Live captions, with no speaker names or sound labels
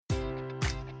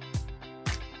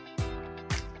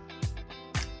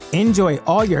Enjoy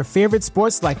all your favorite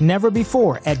sports like never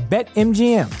before at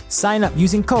BetMGM. Sign up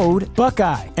using code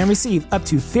Buckeye and receive up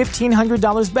to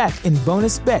 $1,500 back in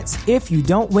bonus bets if you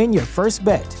don't win your first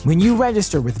bet. When you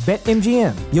register with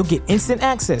BetMGM, you'll get instant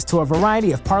access to a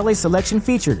variety of parlay selection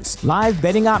features, live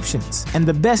betting options, and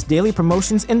the best daily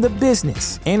promotions in the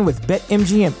business. And with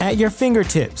BetMGM at your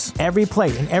fingertips, every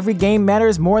play and every game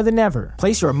matters more than ever.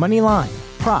 Place your money line,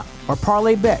 prop, or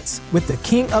parlay bets with the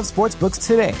king of sportsbooks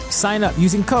today. Sign up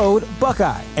using code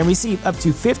Buckeye and receive up to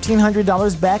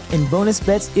 $1,500 back in bonus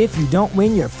bets if you don't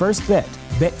win your first bet.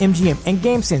 BetMGM and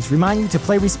GameSense remind you to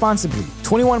play responsibly.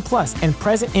 21 plus and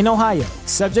present in Ohio,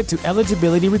 subject to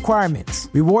eligibility requirements.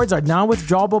 Rewards are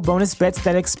non-withdrawable bonus bets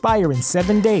that expire in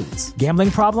 7 days. Gambling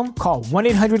problem? Call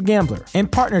 1-800-GAMBLER. In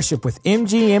partnership with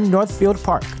MGM Northfield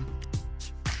Park.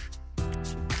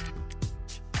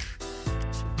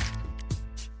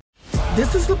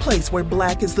 This is the place where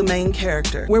Black is the main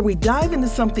character, where we dive into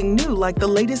something new like the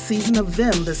latest season of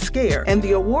Them, The Scare, and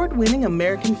the award-winning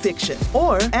American Fiction.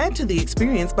 Or add to the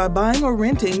experience by buying or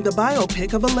renting the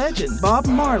biopic of a legend, Bob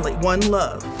Marley, One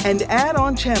Love. And add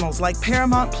on channels like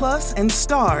Paramount Plus and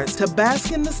Stars to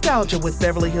bask in nostalgia with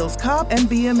Beverly Hills Cop and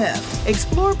BMF.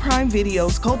 Explore Prime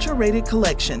Video's culture-rated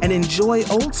collection and enjoy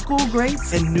old school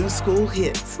greats and new school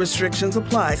hits. Restrictions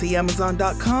apply. See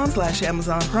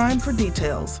Amazon.com/Amazon Prime for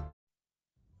details.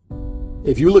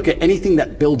 If you look at anything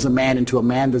that builds a man into a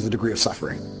man, there's a degree of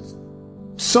suffering.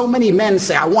 So many men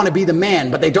say, I want to be the man,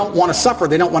 but they don't want to suffer,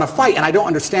 they don't want to fight, and I don't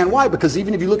understand why, because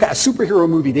even if you look at a superhero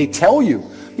movie, they tell you,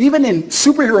 even in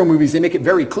superhero movies, they make it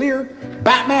very clear,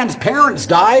 Batman's parents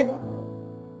died,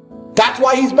 that's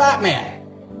why he's Batman.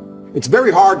 It's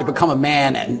very hard to become a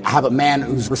man and have a man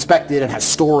who's respected and has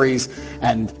stories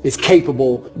and is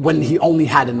capable when he only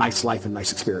had a nice life and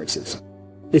nice experiences.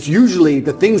 It's usually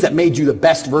the things that made you the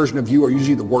best version of you are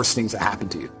usually the worst things that happen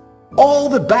to you. All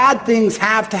the bad things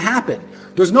have to happen.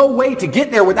 There's no way to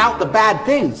get there without the bad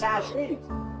things.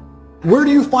 Where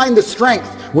do you find the strength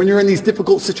when you're in these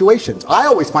difficult situations? I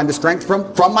always find the strength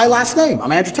from my last name.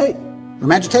 I'm Andrew Tate.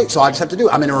 I'm Andrew Tate, so I just have to do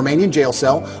it. I'm in a Romanian jail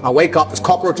cell. I wake up, there's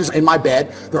cockroaches in my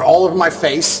bed. They're all over my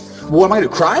face. What am I going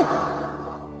to cry?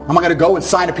 Am I going to go and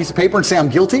sign a piece of paper and say I'm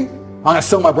guilty? I'm going to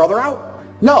sell my brother out?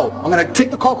 No, I'm going to take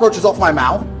the cockroaches off my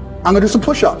mouth. I'm going to do some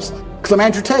push-ups because I'm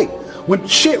Andrew Tate. When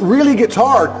shit really gets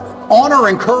hard, honor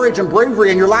and courage and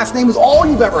bravery and your last name is all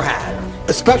you've ever had.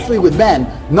 Especially with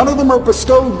men, none of them are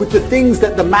bestowed with the things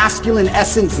that the masculine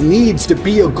essence needs to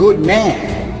be a good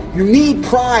man. You need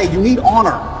pride, you need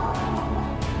honor.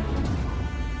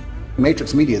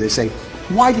 Matrix Media, they say,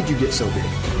 why did you get so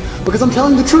big? Because I'm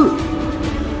telling the truth.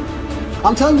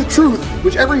 I'm telling the truth,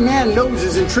 which every man knows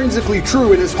is intrinsically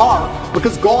true in his heart,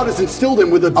 because God has instilled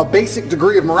him with a basic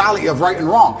degree of morality of right and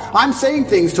wrong. I'm saying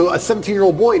things to a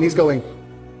 17-year-old boy, and he's going,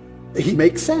 he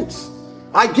makes sense.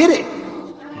 I get it.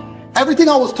 Everything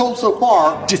I was told so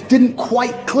far just didn't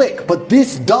quite click, but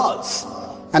this does.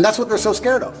 And that's what they're so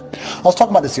scared of. I was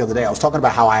talking about this the other day. I was talking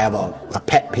about how I have a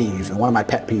pet peeve, and one of my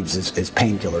pet peeves is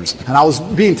painkillers. And I was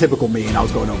being typical me, and I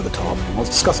was going over the top. And I was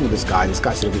discussing with this guy. This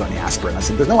guy said, have you got any aspirin? I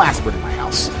said, there's no aspirin in my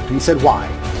house. And he said, why?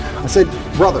 I said,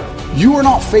 brother, you are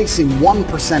not facing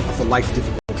 1% of the life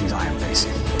difficulties I am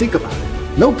facing. Think about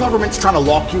it. No government's trying to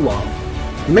lock you up.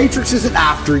 The Matrix isn't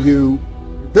after you.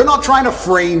 They're not trying to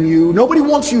frame you. Nobody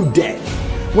wants you dead.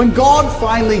 When God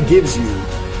finally gives you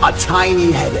a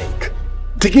tiny headache,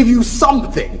 to give you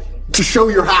something to show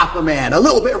you're half a man, a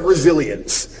little bit of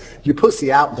resilience, you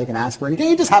pussy out and take an aspirin. Can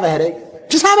you just have a headache?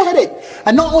 Just have a headache.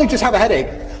 And not only just have a headache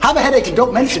and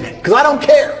don't mention it, because I don't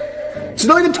care. So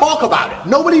don't even talk about it.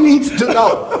 Nobody needs to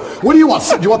know. What do you want?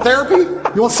 Do you want therapy?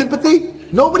 You want sympathy?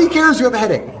 Nobody cares you have a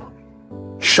headache.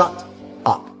 Shut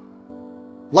up.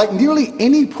 Like nearly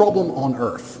any problem on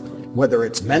earth, whether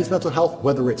it's men's mental health,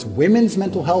 whether it's women's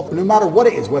mental health, no matter what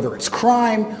it is, whether it's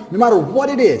crime, no matter what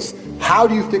it is, how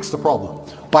do you fix the problem?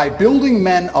 By building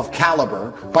men of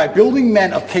caliber, by building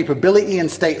men of capability and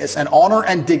status and honor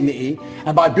and dignity,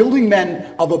 and by building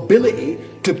men of ability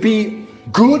to be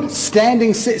good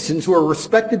standing citizens who are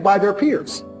respected by their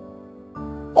peers.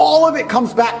 All of it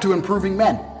comes back to improving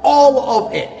men. All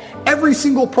of it. Every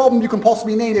single problem you can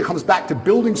possibly name, it comes back to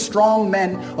building strong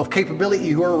men of capability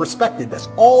who are respected. That's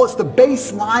all. It's the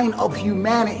baseline of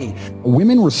humanity.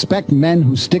 Women respect men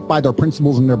who stick by their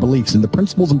principles and their beliefs. And the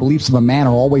principles and beliefs of a man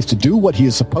are always to do what he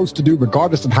is supposed to do,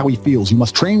 regardless of how he feels. You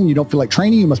must train when you don't feel like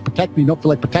training. You must protect when you don't feel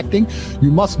like protecting. You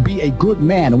must be a good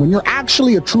man. And when you're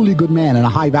actually a truly good man and a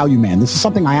high value man, this is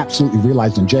something I absolutely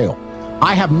realized in jail.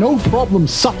 I have no problem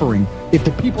suffering if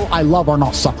the people I love are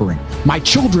not suffering. My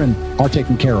children are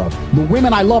taken care of. The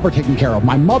women I love are taken care of.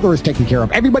 My mother is taken care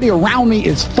of. Everybody around me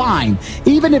is fine.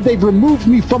 Even if they've removed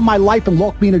me from my life and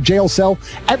locked me in a jail cell,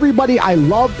 everybody I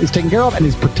love is taken care of and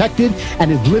is protected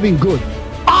and is living good.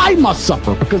 I must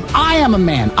suffer because I am a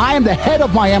man. I am the head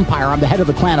of my empire. I'm the head of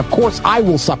the clan. Of course, I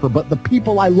will suffer, but the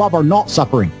people I love are not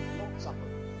suffering.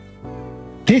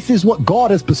 This is what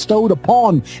God has bestowed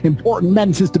upon important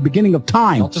men since the beginning of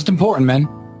time. Not just important men,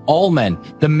 all men.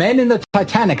 The men in the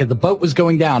Titanic as the boat was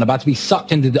going down, about to be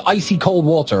sucked into the icy cold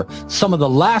water, some of the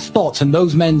last thoughts in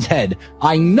those men's head,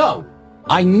 I know,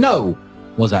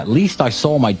 was at least I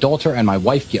saw my daughter and my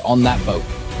wife get on that boat.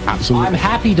 Absolutely. I'm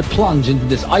happy to plunge into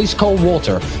this ice cold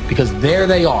water because there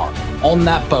they are on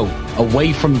that boat,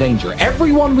 away from danger.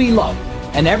 Everyone we love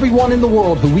and everyone in the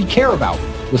world who we care about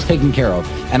was taken care of.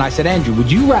 And I said, Andrew, would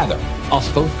you rather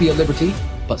us both be at liberty,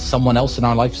 but someone else in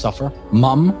our life suffer?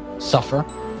 Mom suffer?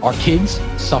 Our kids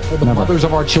suffer? The mothers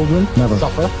of our children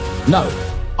suffer? No.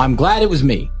 I'm glad it was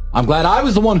me. I'm glad I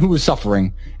was the one who was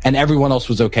suffering and everyone else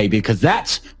was okay, because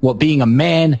that's what being a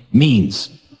man means.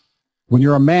 When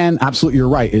you're a man, absolutely, you're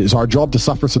right. It is our job to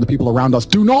suffer so the people around us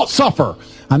do not suffer.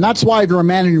 And that's why if you're a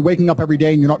man and you're waking up every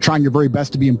day and you're not trying your very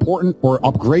best to be important or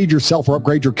upgrade yourself or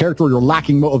upgrade your character, or you're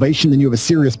lacking motivation, then you have a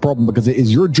serious problem, because it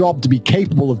is your job to be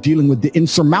capable of dealing with the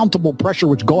insurmountable pressure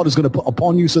which God is going to put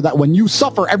upon you so that when you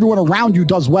suffer, everyone around you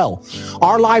does well.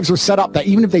 Our lives are set up that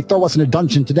even if they throw us in a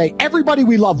dungeon today, everybody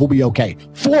we love will be okay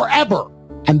forever.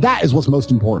 And that is what's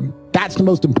most important. That's the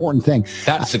most important thing.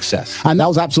 That's success. And that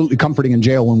was absolutely comforting in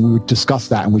jail when we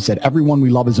discussed that. And we said, everyone we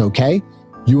love is okay.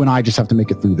 You and I just have to make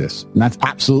it through this. And that's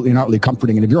absolutely and utterly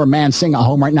comforting. And if you're a man sitting at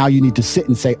home right now, you need to sit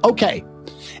and say, okay,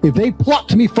 if they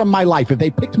plucked me from my life, if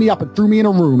they picked me up and threw me in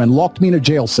a room and locked me in a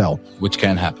jail cell. Which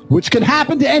can happen. Which can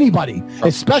happen to anybody,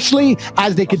 especially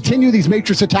as they continue these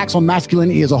matrix attacks on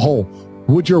masculinity as a whole.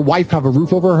 Would your wife have a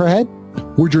roof over her head?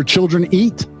 Would your children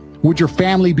eat? Would your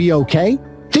family be okay?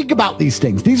 Think about these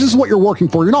things. This is what you're working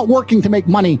for. You're not working to make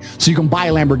money so you can buy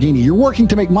a Lamborghini. You're working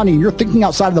to make money, and you're thinking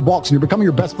outside of the box, and you're becoming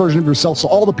your best version of yourself, so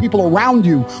all the people around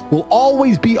you will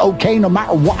always be okay no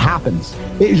matter what happens.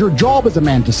 It is your job as a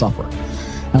man to suffer.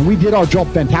 And we did our job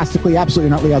fantastically,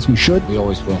 absolutely not as we should. We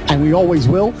always will. And we always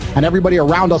will. And everybody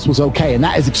around us was okay. And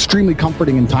that is extremely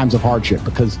comforting in times of hardship,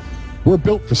 because we're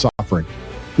built for suffering.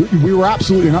 We were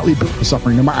absolutely not built for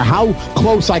suffering. No matter how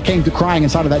close I came to crying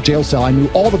inside of that jail cell, I knew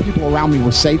all the people around me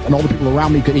were safe and all the people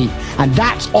around me could eat. And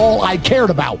that's all I cared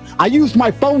about. I used my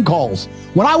phone calls.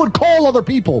 When I would call other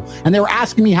people and they were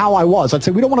asking me how I was, I'd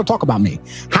say, we don't want to talk about me.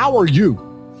 How are you?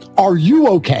 Are you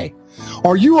okay?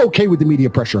 Are you okay with the media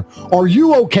pressure? Are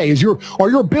you okay? Are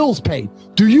your bills paid?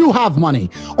 Do you have money?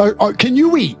 Can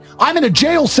you eat? I'm in a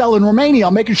jail cell in Romania.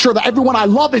 I'm making sure that everyone I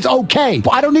love is okay.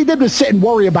 I don't need them to sit and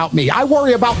worry about me. I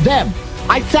worry about them.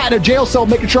 I sat in a jail cell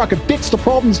making sure I could fix the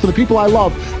problems for the people I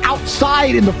love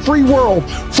outside in the free world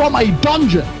from a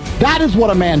dungeon. That is what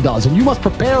a man does. And you must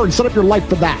prepare and set up your life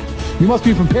for that. You must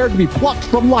be prepared to be plucked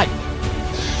from life.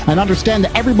 And understand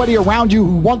that everybody around you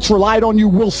who once relied on you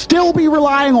will still be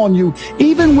relying on you,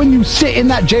 even when you sit in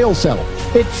that jail cell.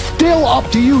 It's still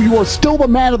up to you. You are still the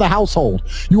man of the household.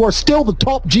 You are still the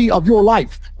top G of your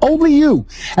life. Only you.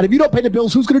 And if you don't pay the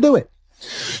bills, who's going to do it?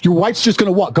 Your wife's just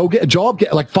going to what? Go get a job,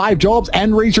 get like 5 jobs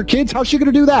and raise your kids? How's she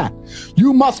going to do that?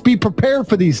 You must be prepared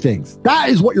for these things. That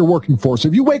is what you're working for. So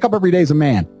if you wake up every day as a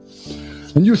man,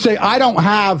 and you say, I don't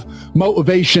have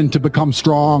motivation to become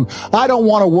strong. I don't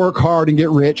want to work hard and get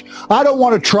rich. I don't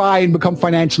want to try and become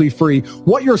financially free.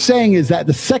 What you're saying is that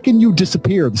the second you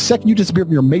disappear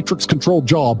from your matrix-controlled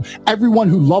job, everyone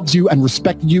who loves you and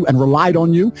respected you and relied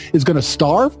on you is going to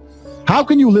starve? How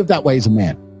can you live that way as a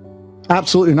man?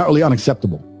 Absolutely and utterly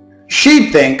unacceptable.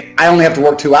 She'd think I only have to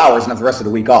work 2 hours and have the rest of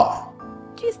the week off.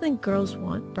 What do you think girls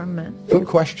want from men? Good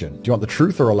question. Do you want the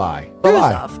truth or a lie? Truth, A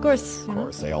lie. of course. Of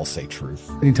course, they all say truth.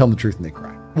 And you tell them the truth and they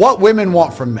cry. What women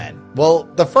want from men? Well,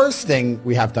 the first thing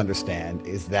we have to understand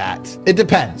is that it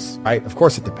depends, right? Of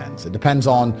course it depends. It depends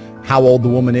on how old the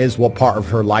woman is, what part of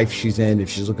her life she's in, if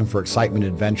she's looking for excitement,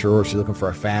 adventure, or if she's looking for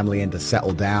a family and to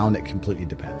settle down. It completely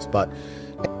depends. But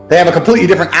they have a completely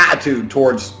different attitude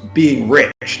towards being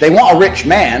rich. They want a rich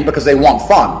man because they want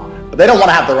fun. But they don't want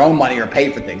to have their own money or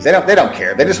pay for things. They don't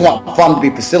care. They just want fun to be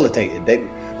facilitated.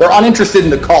 They're uninterested in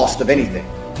the cost of anything.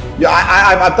 Yeah,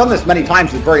 I've done this many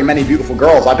times with very many beautiful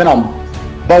girls. I've been on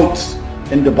boats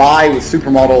in Dubai with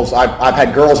supermodels. I've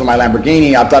had girls in my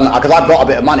Lamborghini. Because I've got a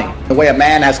bit of money. The way a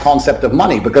man has concept of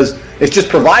money, because it's just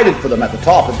provided for them at the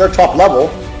top. If they're top level,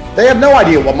 they have no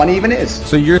idea what money even is.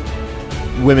 So you're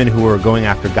women who are going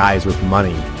after guys with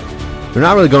money. They're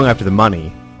not really going after the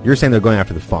money. You're saying they're going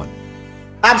after the fun.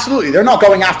 Absolutely. They're not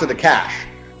going after the cash.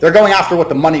 They're going after what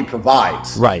the money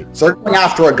provides. Right. So they're going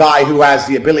after a guy who has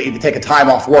the ability to take a time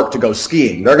off work to go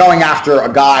skiing. They're going after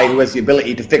a guy who has the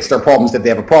ability to fix their problems if they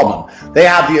have a problem.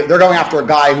 They're going after a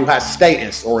guy who has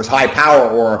status or is high power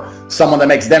or someone that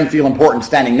makes them feel important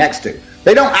standing next to.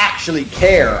 They don't actually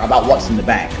care about what's in the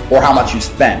bank or how much you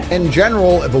spend. In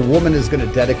general, if a woman is going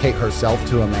to dedicate herself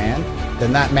to a man,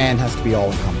 then that man has to be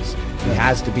all-encompassing. He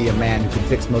has to be a man who can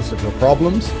fix most of her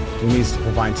problems, who needs to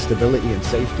provide stability and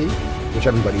safety, which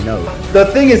everybody knows. The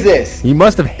thing is this. He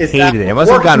must have hated it. It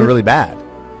must have gotten really bad.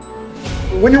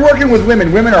 When you're working with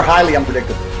women, women are highly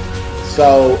unpredictable.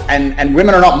 So, and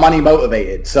women are not money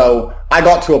motivated. So I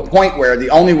got to a point where the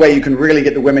only way you can really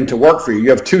get the women to work for you, you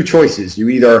have two choices. You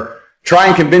either try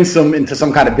and convince them into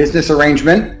some kind of business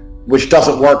arrangement, which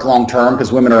doesn't work long term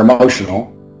because women are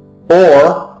emotional,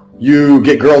 or you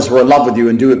get girls who are in love with you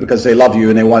and do it because they love you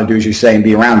and they want to do as you say and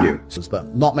be around you.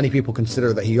 But not many people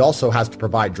consider that he also has to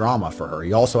provide drama for her.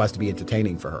 He also has to be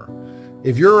entertaining for her.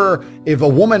 If a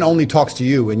woman only talks to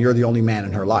you and you're the only man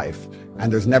in her life,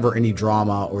 and there's never any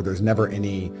drama or there's never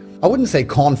any, I wouldn't say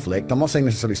conflict, I'm not saying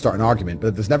necessarily start an argument, but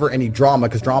if there's never any drama,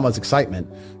 because drama is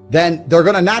excitement, then they're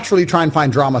going to naturally try and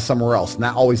find drama somewhere else, and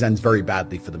that always ends very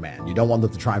badly for the man. You don't want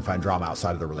them to try and find drama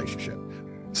outside of the relationship.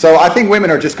 So I think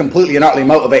women are just completely and utterly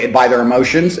motivated by their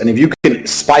emotions, and if you can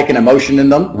spike an emotion in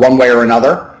them one way or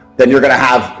another, then you're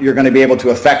going to be able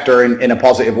to affect her in a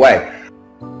positive way.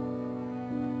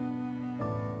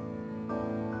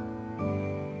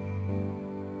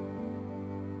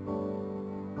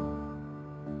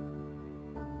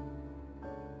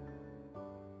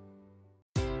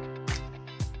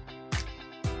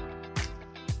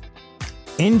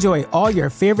 Enjoy all your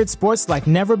favorite sports like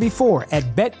never before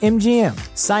at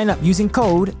BetMGM. Sign up using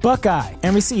code Buckeye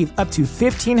and receive up to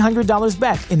 $1,500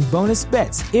 back in bonus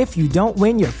bets if you don't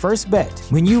win your first bet.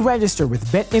 When you register with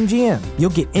BetMGM, you'll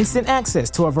get instant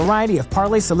access to a variety of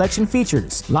parlay selection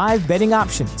features, live betting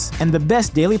options, and the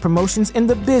best daily promotions in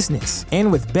the business.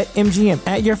 And with BetMGM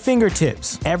at your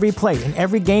fingertips, every play and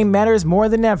every game matters more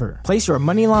than ever. Place your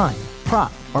money line,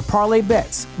 prop, or parlay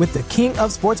bets with the king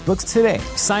of sportsbooks today.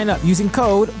 Sign up using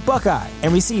code Buckeye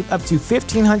and receive up to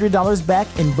 $1,500 back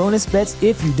in bonus bets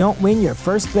if you don't win your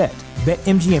first bet.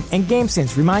 BetMGM and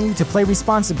GameSense remind you to play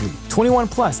responsibly. 21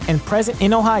 plus and present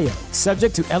in Ohio,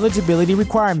 subject to eligibility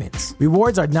requirements.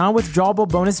 Rewards are non-withdrawable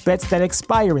bonus bets that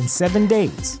expire in 7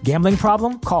 days. Gambling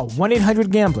problem? Call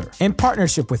 1-800-GAMBLER in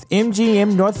partnership with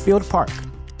MGM Northfield Park.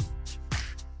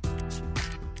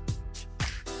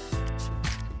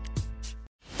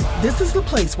 This is the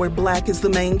place where Black is the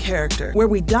main character, where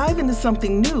we dive into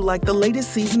something new like the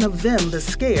latest season of Them, The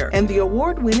Scare, and the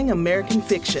award-winning American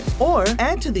Fiction. Or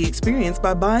add to the experience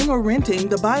by buying or renting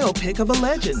the biopic of a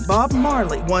legend, Bob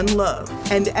Marley, One Love.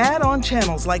 And add on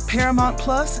channels like Paramount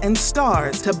Plus and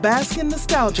Stars to bask in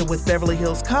nostalgia with Beverly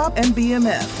Hills Cop and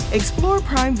BMF. Explore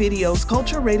Prime Video's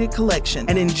culture-rated collection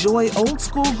and enjoy old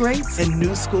school greats and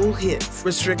new school hits.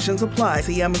 Restrictions apply.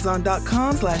 See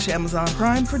Amazon.com/Amazon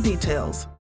Prime for details.